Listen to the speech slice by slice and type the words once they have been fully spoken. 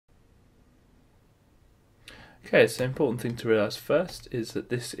Okay, so the important thing to realise first is that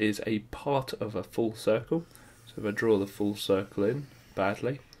this is a part of a full circle. So if I draw the full circle in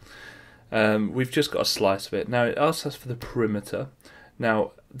badly, we've just got a slice of it. Now it asks us for the perimeter.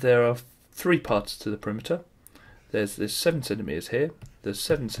 Now there are three parts to the perimeter. There's this 7 centimetres here, there's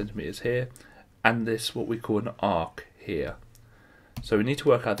 7 centimetres here, and this what we call an arc here. So we need to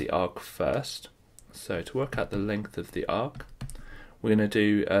work out the arc first. So to work out the length of the arc, we're going to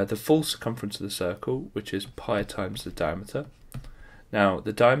do the full circumference of the circle, which is pi times the diameter. Now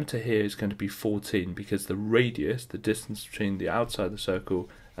the diameter here is going to be 14 because the radius, the distance between the outside of the circle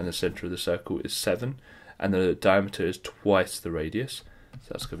and the centre of the circle is 7, and the diameter is twice the radius, so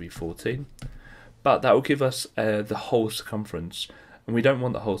that's going to be 14. But that will give us the whole circumference, and we don't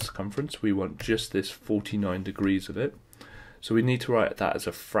want the whole circumference, we want just this 49 degrees of it. So we need to write that as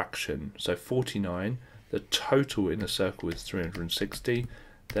a fraction. So 49, the total in a circle is 360,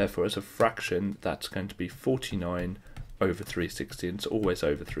 therefore as a fraction that's going to be 49 over 360, and it's always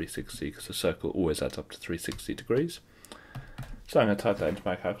over 360 because the circle always adds up to 360 degrees. So I'm going to type that into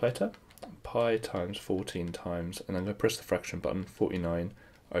my calculator, pi times 14 times, and I'm going to press the fraction button, 49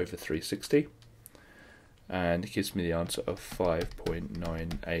 over 360, and it gives me the answer of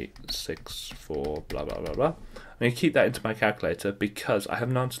 5.9864 blah blah blah blah. I'm going to keep that into my calculator because I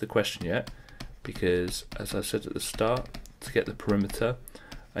haven't answered the question yet, because as I said at the start, to get the perimeter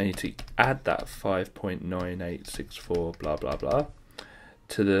I need to add that 5.9864 blah blah blah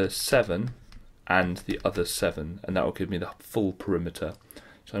to the 7 and the other 7, and that will give me the full perimeter.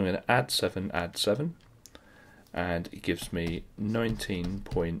 So I'm going to add 7, and it gives me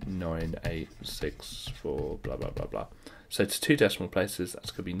 19.9864 blah blah blah blah. So to two decimal places,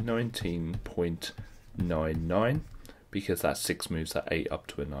 that's going to be 19.99 because that 6 moves that 8 up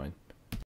to a 9.